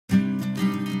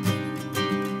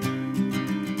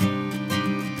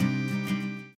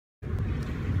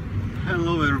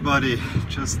Hello everybody,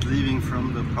 just leaving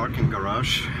from the parking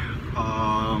garage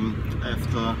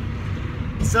after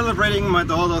celebrating my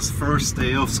daughter's first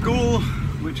day of school,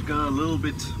 which got a little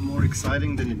bit more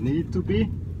exciting than it needed to be.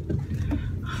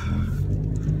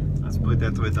 Let's put it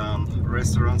that way down.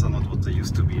 Restaurants are not what they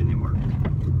used to be anymore.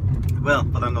 Well,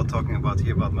 but I'm not talking about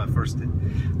my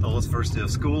daughter's first day of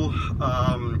school.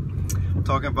 I'm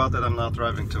talking about that I'm now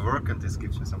driving to work, and this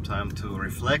gives me some time to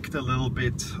reflect a little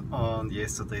bit on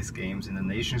yesterday's games in the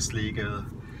Nations League,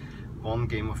 one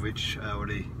game of which I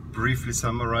already briefly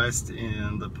summarized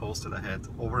in the post that I had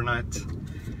overnight.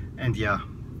 And yeah,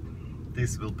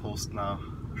 this will post now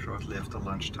shortly after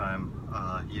lunchtime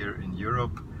here in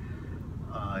Europe.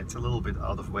 It's a little bit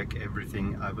out of whack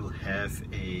everything. I will have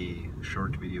a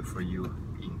short video for you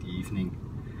in the evening,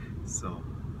 so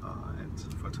and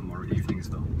for tomorrow evening as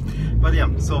well. But yeah,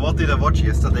 so what did I watch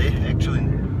yesterday? Actually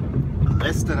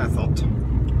less than I thought,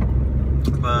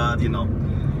 but you know,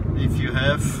 if you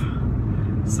have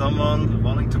someone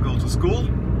wanting to go to school,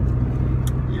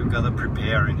 you gotta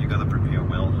prepare, and you gotta prepare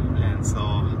well, and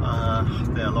so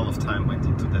there a lot of time went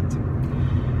into that.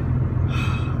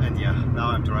 And yeah, now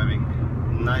I'm driving.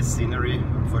 Nice scenery.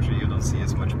 Unfortunately you don't see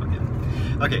as much, but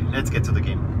yeah. Okay, let's get to the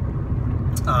game.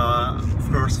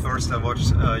 First I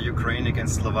watched Ukraine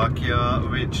against Slovakia,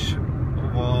 which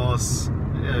was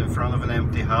in front of an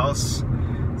empty house,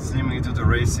 seemingly to the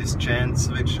racist chants,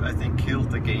 which I think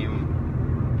killed the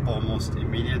game almost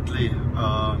immediately.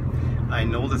 I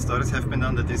know that studies have been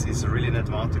done that this is really an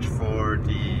advantage for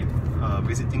the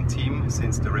visiting team,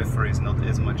 since the referee is not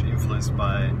as much influenced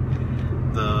by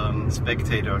the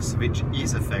spectators, which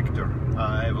is a factor.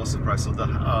 I was surprised. So the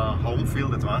home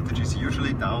field advantage is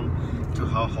usually down to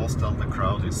how hostile the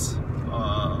crowd is,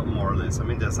 more or less. I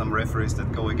mean, there are some referees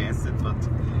that go against it, but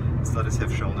studies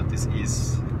have shown that this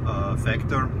is a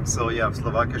factor. So yeah,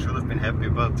 Slovakia should have been happy,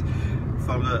 but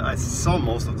I saw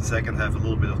most of the second half, a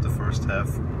little bit of the first half.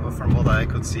 From what I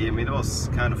could see, I mean, it was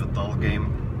kind of a dull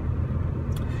game.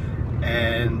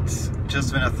 And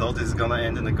just when I thought this is gonna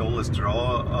end in a goalless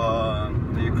draw,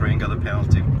 the Ukraine got a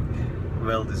penalty.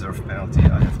 Well-deserved penalty,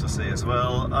 I have to say as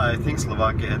well. I think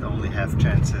Slovakia had only half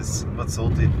chances, but so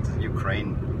did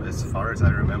Ukraine. As far as I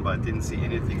remember, I didn't see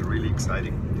anything really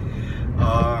exciting.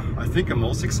 I think the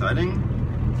most exciting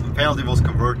penalty was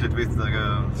converted with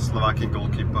the Slovakian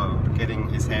goalkeeper getting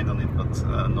his hand on it,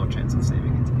 but no chance of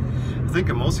saving it. I think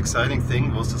the most exciting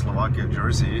thing was the Slovakia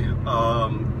jersey,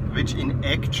 which in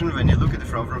action, when you look at it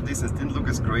from distance, didn't look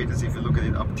as great as if you look at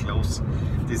it up close.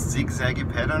 This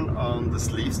zigzaggy pattern on the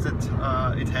sleeves that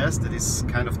it has, that is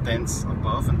kind of dense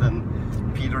above and then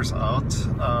peters out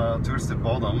towards the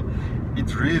bottom,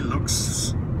 it really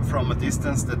looks from a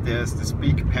distance that there's this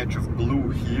big patch of blue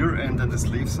here, and then the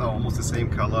sleeves are almost the same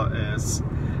color as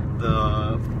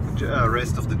the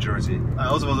rest of the jersey. I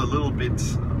also was a little bit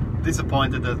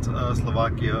disappointed that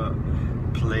Slovakia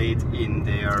played in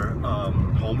their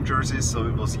home jerseys, so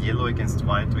it was yellow against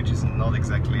white, which is not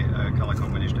exactly a color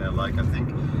combination I like. I think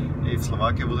if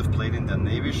Slovakia would have played in their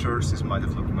navy shirts, this might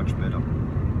have looked much better.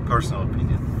 Personal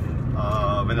opinion.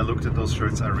 When I looked at those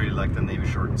shirts, I really like the navy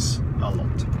shirts a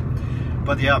lot.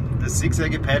 But yeah, the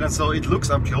zigzaggy pattern, so it looks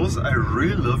up close. I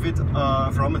really love it.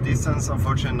 From a distance,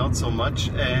 unfortunately not so much.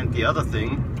 And the other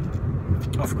thing,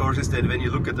 of course, is that when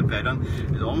you look at the pattern,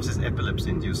 it almost is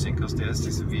epilepsy inducing, because there's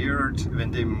this weird,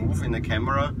 when they move in the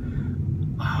camera,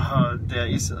 there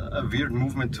is a weird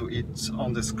movement to it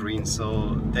on the screen,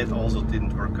 so that also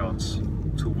didn't work out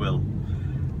too well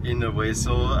in a way.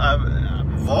 So I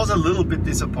was a little bit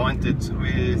disappointed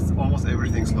with almost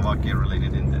everything Slovakia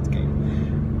related in that game.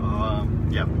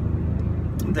 Yeah.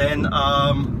 Then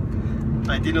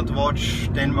I did not watch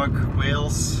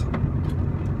Denmark-Wales.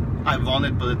 I won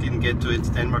it, but I didn't get to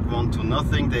it. Denmark won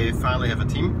 2-0. They finally have a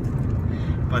team.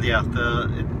 But yeah,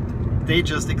 they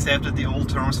just accepted the old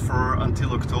terms for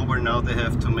until October. Now they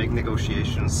have to make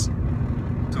negotiations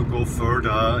to go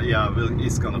further. Yeah, well,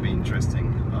 it's gonna be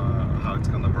interesting how it's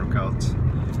gonna work out.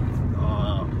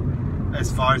 As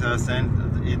far as I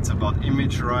understand, it's about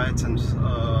image rights and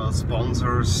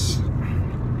sponsors.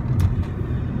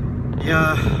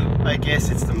 Yeah, I guess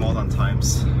it's the modern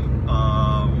times.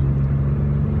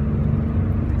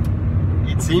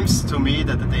 It seems to me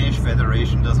that the Danish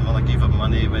Federation doesn't want to give up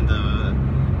money when the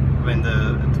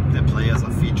players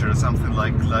are featured or something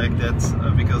like that,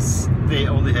 because they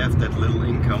only have that little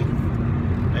income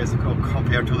as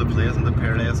compared to the players, and the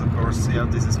players, of course, yeah,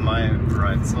 this is my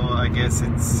right. So I guess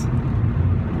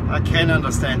I can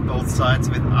understand both sides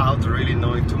without really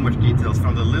knowing too much details.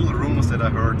 From the little rumors that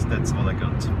I heard, that's all I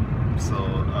got. So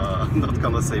I'm not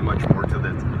gonna say much more to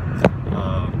that.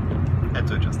 Had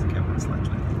to adjust the camera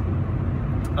slightly.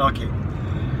 Okay,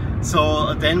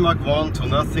 so Denmark won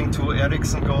 2-0, 2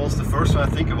 Eriksen goals. The first one I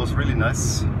think it was really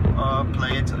nice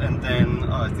played, and then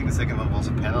I think the second one was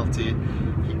a penalty.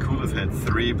 He could have had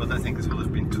 3, but I think this would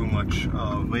have been too much.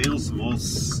 Wales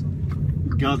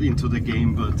got into the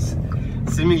game, but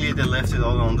seemingly they left it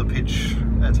all on the pitch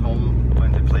at home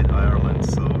when they played Ireland.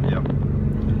 So yeah.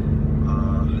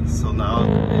 So now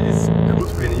it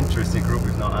could be an interesting group.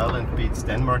 If now Ireland beats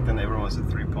Denmark, then everyone's at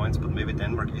 3 points, but maybe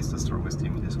Denmark is the strongest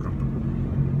team in this group.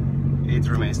 It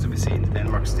remains to be seen.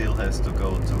 Denmark still has to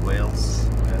go to Wales,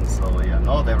 and so yeah,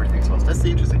 not everything's lost. That's the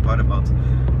interesting part about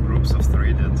groups of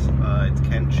 3, that it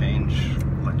can change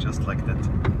just like that.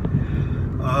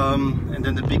 And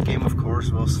then the big game, of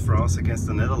course, was France against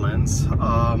the Netherlands.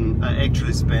 I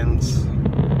actually spent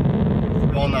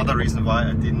one other reason why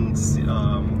I didn't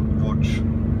watch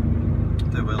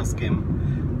the Wales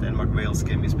game, Denmark-Wales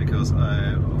game, is because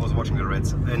I was watching the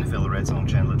NFL Red Zone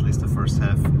channel, at least the first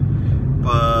half.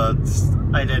 But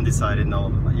I then decided, no,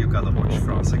 you gotta watch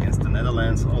France against the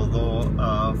Netherlands,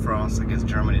 although France against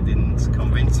Germany didn't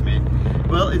convince me.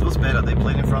 Well, it was better. They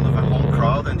played in front of a home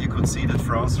crowd, and you could see that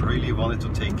France really wanted to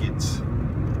take it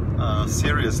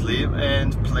seriously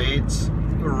and played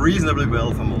reasonably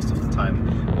well for most of the time.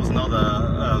 It was not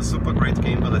a super great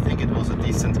game, but I think it was a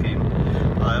decent game.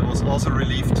 I was also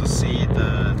relieved to see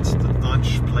that the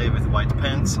Dutch play with white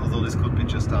pants, although this could be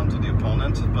just down to the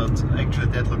opponent, but actually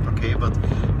that looked okay. But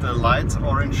the light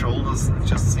orange shoulders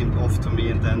just seemed off to me,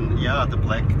 and then yeah, the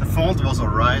font was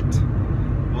alright,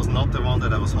 was not the one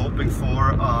that I was hoping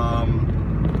for.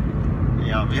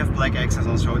 Yeah, we have black accents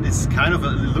on show. It's kind of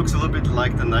it looks a little bit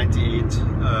like the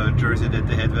 '98 jersey that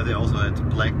they had, where they also had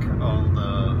black on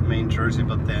the main jersey,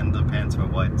 but then the pants were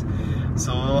white.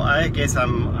 So I guess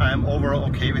I'm overall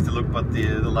okay with the look, but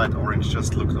the light orange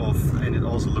just looked off, and it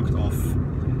also looked off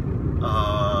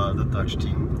the Dutch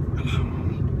team.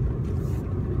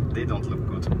 They don't look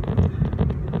good.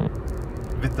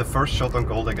 With the first shot on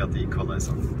goal, they got the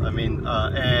equalizer. I mean,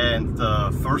 and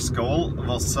the first goal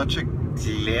was such a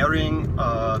glaring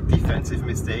defensive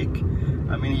mistake.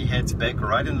 I mean, he heads back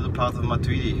right into the path of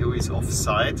Matuidi, who is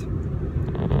offside,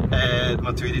 and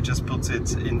Matuidi just puts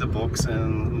it in the box,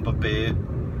 and Mbappé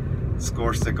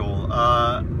scores the goal.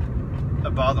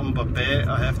 About Mbappé,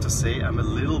 I have to say I'm a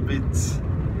little bit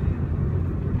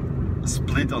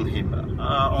split on him.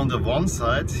 On the one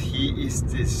side, he is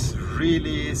this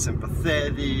really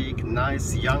sympathetic,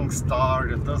 nice young star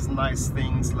that does nice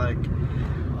things like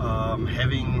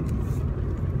having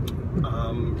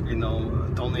you know,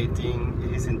 donating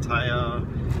his entire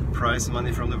prize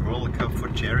money from the World Cup for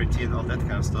charity and all that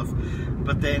kind of stuff.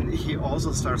 But then he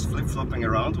also starts flip-flopping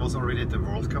around, was already at the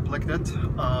World Cup like that.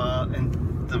 And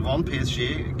the one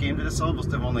PSG game that I saw was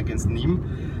the one against Nîmes,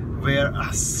 where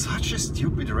such a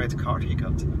stupid red card he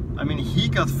got. I mean, he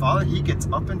got fouled, he gets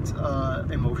up, and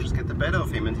emotions get the better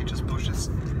of him, and he just pushes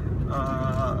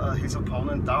his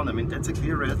opponent down. I mean, that's a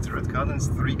clear red card, and it's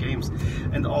 3 games.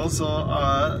 And also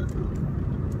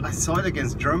I saw it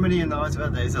against Germany, and now as well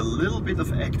there's a little bit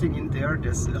of acting in there.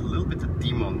 There's a little bit of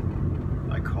demon,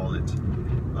 I call it,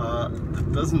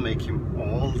 that doesn't make him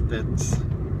all that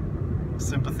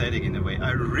sympathetic in a way.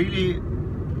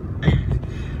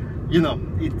 You know,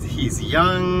 he's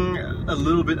young, a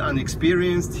little bit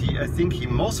unexperienced. I think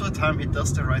most of the time he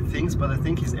does the right things, but I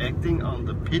think his acting on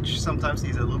the pitch, sometimes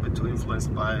he's a little bit too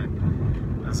influenced by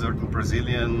a certain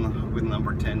Brazilian with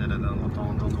number 10 that I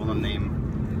don't want to name.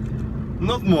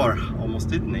 Not more, almost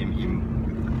did name him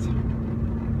with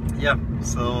that. Yeah,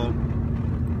 so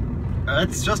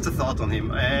it's just a thought on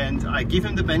him, and I give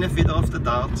him the benefit of the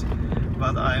doubt,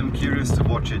 but I'm curious to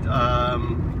watch it.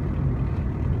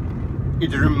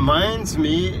 It reminds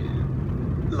me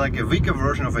like a weaker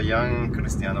version of a young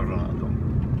Cristiano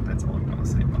Ronaldo. That's all I'm gonna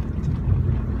say about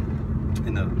it.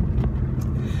 You know.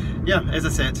 Yeah, as I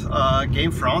said,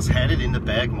 game France had it in the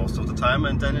bag most of the time,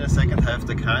 and then in the second half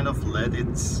they kind of let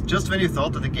it, just when you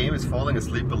thought that the game is falling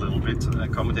asleep a little bit. A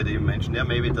commentator even mentioned, yeah,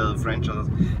 maybe the French are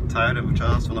tired and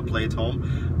just want to play at home.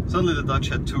 Suddenly the Dutch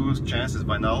had 2 chances.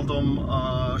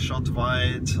 Wijnaldum shot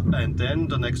wide, and then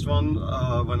the next one,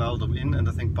 Wijnaldum in, and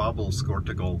I think Babel scored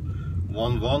the goal.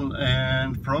 1-1,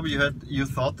 and probably you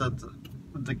thought that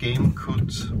the game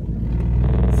could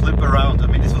flip around. I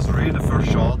mean, this was really the first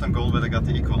shot and goal where they got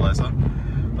the equalizer.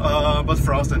 But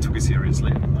France then took it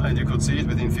seriously, and you could see it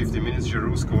within 50 minutes.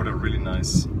 Giroud scored a really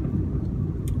nice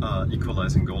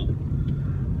equalizing goal,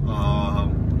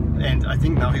 and I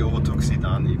think now he overtook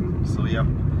Zidane even. So yeah,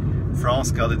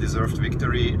 France got a deserved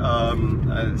victory.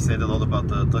 I said a lot about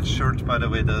the Dutch shirt, by the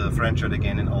way. The French shirt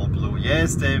again in all blue.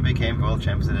 Yes, they became world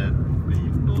champions. We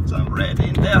put some red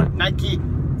in there. Nike,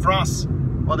 France,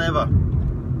 whatever.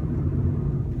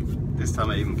 this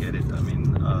time I even get it. I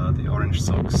mean, the orange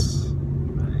socks,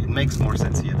 it makes more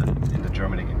sense here than in the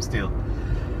Germany game still.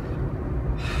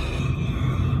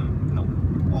 No,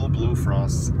 all blue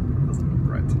France doesn't look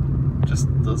right. Just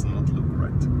does not look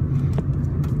right.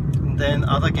 And then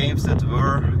other games that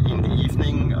were in the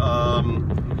evening,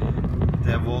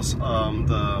 there was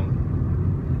the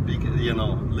big, you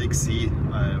know, League C.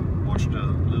 I watched a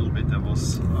little bit. There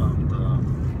was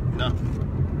the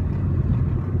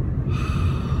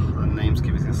names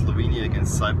giving Slovenia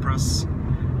against Cyprus,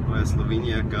 where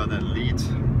Slovenia got a lead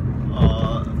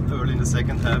early in the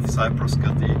second half. Cyprus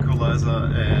got the equalizer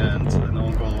and an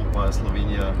own goal by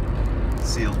Slovenia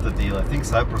sealed the deal. I think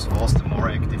Cyprus was the more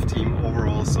active team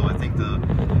overall, so I think the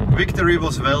victory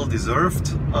was well deserved,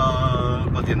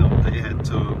 but you know, they had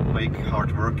to make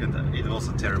hard work, and it was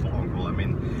a terrible own goal. I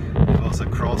mean, it was a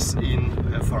cross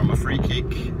in from a free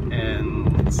kick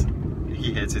and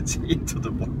he heads it into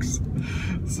the box.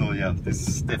 So yeah,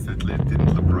 this definitely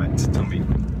didn't look right to me.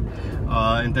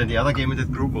 And then the other game in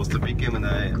that group was the big game, and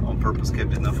I on purpose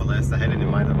kept it now for last. I had it in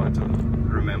mind, I wanted to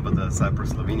remember the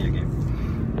Cyprus-Slovenia game.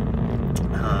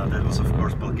 That was of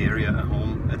course Bulgaria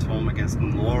at home against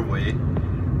Norway.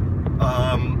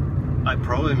 I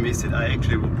probably missed it. I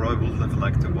actually probably would have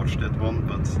liked to watch that one,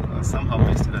 but somehow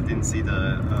missed it. I didn't see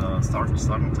the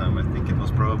starting time. I think it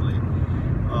was probably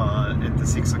at the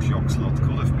 6 o'clock slot.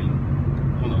 Could have been.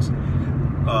 Who knows?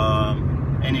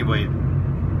 Anyway,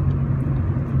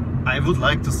 I would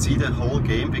like to see the whole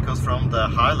game, because from the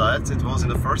highlights, it was in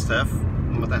the first half.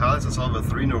 The highlights I saw were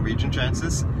 3 Norwegian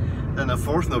chances, then a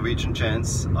 4th Norwegian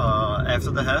chance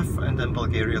after the half, and then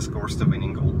Bulgaria scores the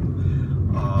winning goal.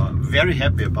 Very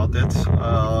happy about that.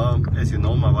 As you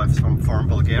know, my wife's from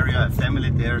Bulgaria, I have family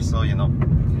there, so you know,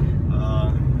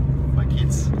 my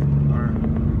kids are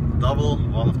double.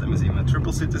 One of them is even a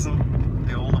triple citizen,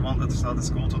 the older one that started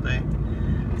school today.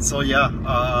 So yeah,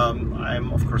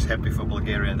 I'm of course happy for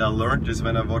Bulgaria, and I learned this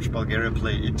when I watched Bulgaria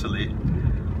play Italy.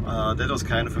 That was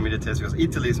kind of a immediate test, because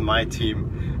Italy is my team,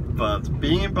 but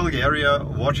being in Bulgaria,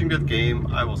 watching that game,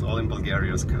 I was all in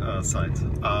Bulgaria's side.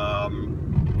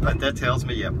 And that tells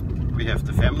me, yeah, we have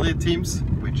the family teams,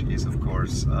 which is of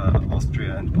course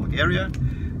Austria and Bulgaria,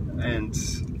 and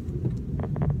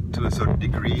to a certain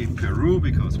degree Peru,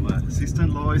 because my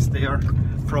sister-in-law is there,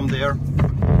 from there.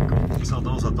 So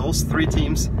those are those 3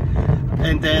 teams.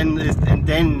 And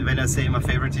then when I say my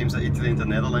favorite teams are Italy and the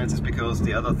Netherlands, it's because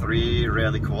the other 3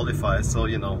 rarely qualify. So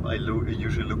you know, I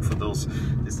usually look for those.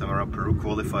 This time around Peru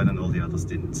qualified and all the others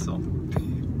didn't. So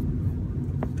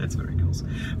that's very close.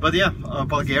 But yeah,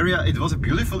 Bulgaria, it was a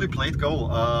beautifully played goal.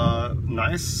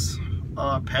 Nice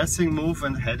passing move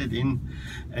and headed in.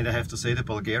 And I have to say, the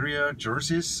Bulgaria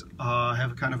jerseys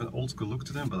have kind of an old school look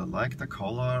to them, but I like the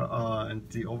color and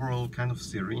the overall kind of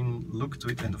serene look to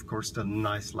it, and of course the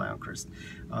nice lion crest.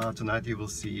 Tonight you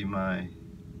will see my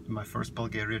first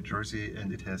Bulgaria jersey, and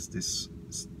it has this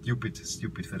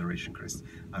stupid federation crest.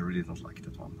 I really don't like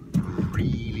that one.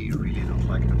 Really don't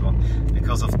like that one,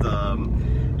 because of the,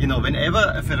 you know, whenever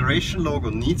a federation logo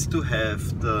needs to have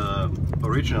the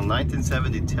original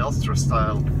 1970 Telstra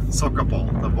style soccer ball,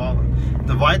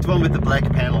 the white one with the black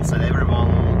panels that everyone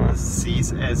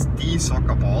sees as the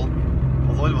soccer ball,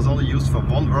 although it was only used for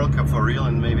 1 World Cup for real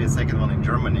and maybe a second one in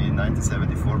Germany in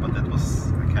 1974, but that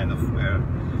was kind of where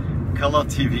color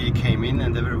TV came in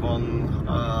and everyone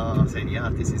said, yeah,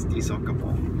 this is the soccer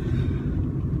ball.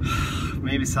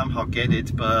 Maybe somehow get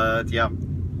it, but yeah,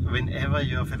 whenever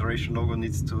your federation logo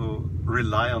needs to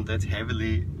rely on that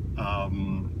heavily,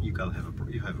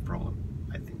 you have a problem,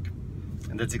 I think.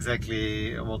 And that's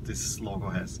exactly what this logo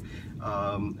has.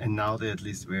 And now they at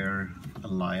least wear a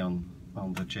lion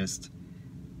on the chest.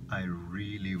 I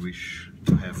really wish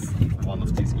to have one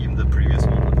of these, even the previous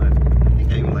one. I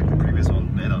think I even like the previous one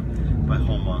better, by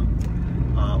Homa,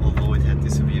 although it had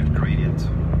this weird gradient.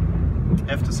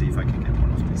 I have to see if I can get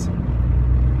one of these.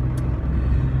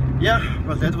 Yeah,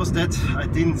 well, that was that. I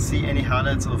didn't see any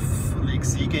highlights of League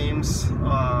C games,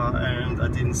 and I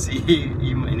didn't see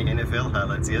even any NFL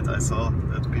highlights yet. I saw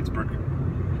that Pittsburgh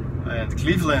and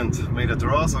Cleveland made a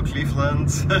draw, so Cleveland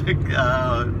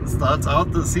starts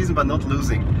out the season by not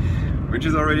losing, which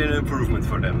is already an improvement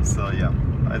for them. So yeah,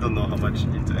 I don't know how much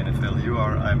into NFL you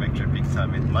are. I'm actually big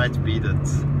time. It might be that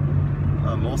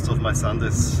most of my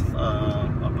Sundays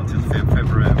up until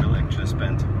February I will actually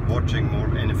spend watching more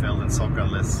NFL than soccer,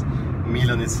 unless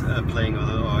Milan is playing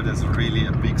or there's really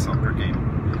a big soccer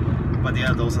game. But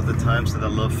yeah, those are the times that I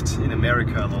loved in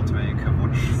America a lot, where you can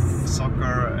watch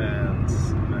soccer and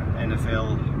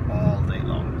NFL all day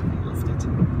long. I loved it.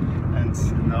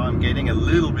 And now I'm getting a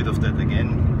little bit of that again,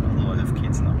 although I have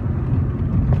kids now.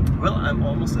 Well, I'm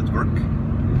almost at work.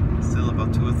 Still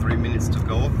about 2 or 3 minutes to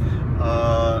go.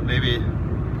 Maybe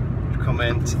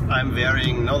comment, I'm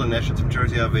wearing not a national team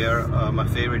jersey, I wear my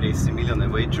favorite AC Milan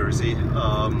away jersey,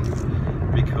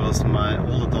 because my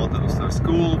older daughter who's at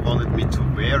school wanted me to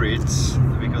wear it,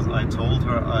 because I told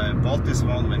her I bought this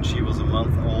one when she was a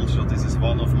month old, so this is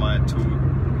one of my 2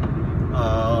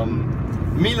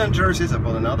 Milan jerseys. I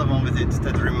bought another one with it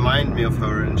that remind me of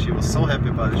her, and she was so happy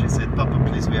about it. She said, "Papa,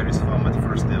 please wear this for my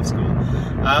first day of school."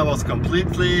 I was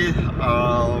completely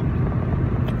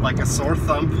like a sore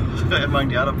thumb among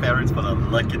the other parents, but I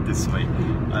like it this way.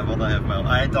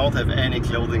 I don't have any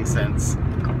clothing sense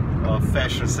or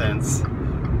fashion sense,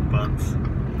 but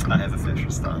I have a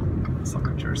fashion style.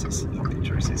 Soccer jerseys, hockey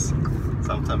jerseys,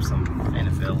 sometimes some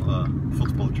NFL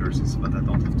football jerseys, but I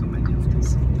don't have too many of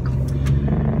these.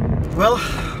 Well,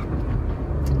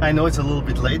 I know it's a little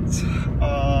bit late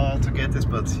to get this,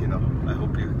 but you know, I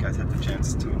hope you guys had the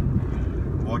chance to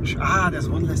watch. There's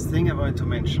one last thing I wanted to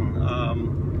mention,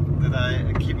 that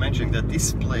I keep mentioning, the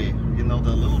display, you know,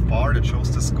 the little bar that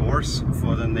shows the scores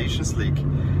for the Nations League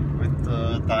with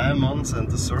the diamonds and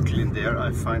the circle in there,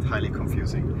 I find highly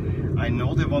confusing. I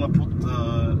know they want to put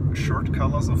the shirt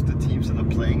colors of the teams that are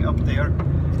playing up there,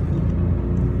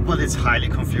 but it's highly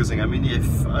confusing. I mean,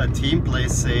 if a team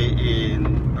plays, say,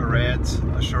 in red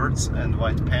shirts and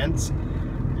white pants,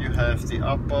 you have the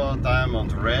upper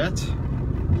diamond red,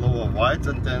 lower white,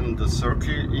 and then the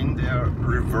circle in there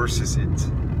reverses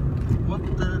it. What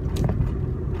the?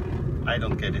 I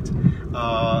don't get it.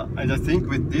 And I think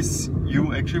with this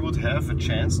you actually would have a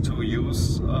chance to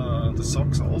use the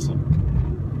socks also.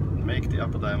 Make the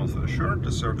upper diamond for the shirt,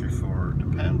 the circle for the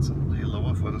pants, and the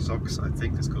lower for the socks. I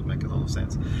think this could make a lot of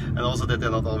sense. And also that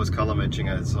they're not always color matching.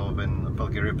 I saw when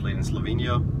Bulgaria played in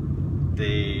Slovenia,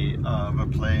 they were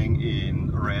playing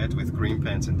in red with green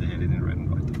pants, and they had it in red and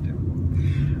white up there.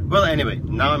 Well, anyway,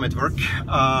 now I'm at work.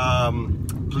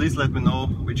 Please let me know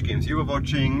which games you were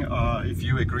watching. If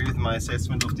you agree with my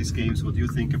assessment of these games, what do you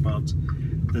think about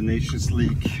the Nations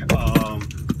League?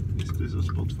 Is this a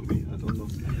spot for me? I don't know.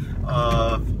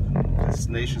 This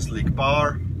Nations League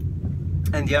bar.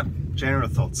 And yeah, general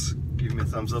thoughts. Give me a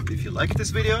thumbs up if you like this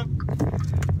video.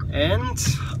 And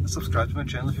subscribe to my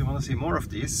channel if you want to see more of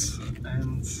these.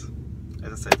 And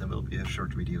as I said, there will be a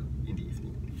short video in the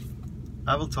evening.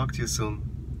 I will talk to you soon.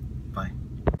 Bye.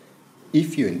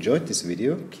 If you enjoyed this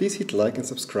video, please hit like and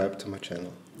subscribe to my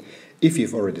channel. If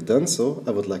you've already done so,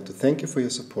 I would like to thank you for your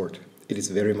support. It is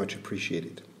very much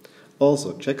appreciated.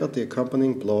 Also, check out the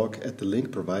accompanying blog at the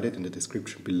link provided in the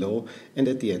description below and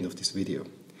at the end of this video.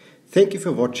 Thank you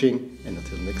for watching, and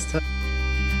until next time.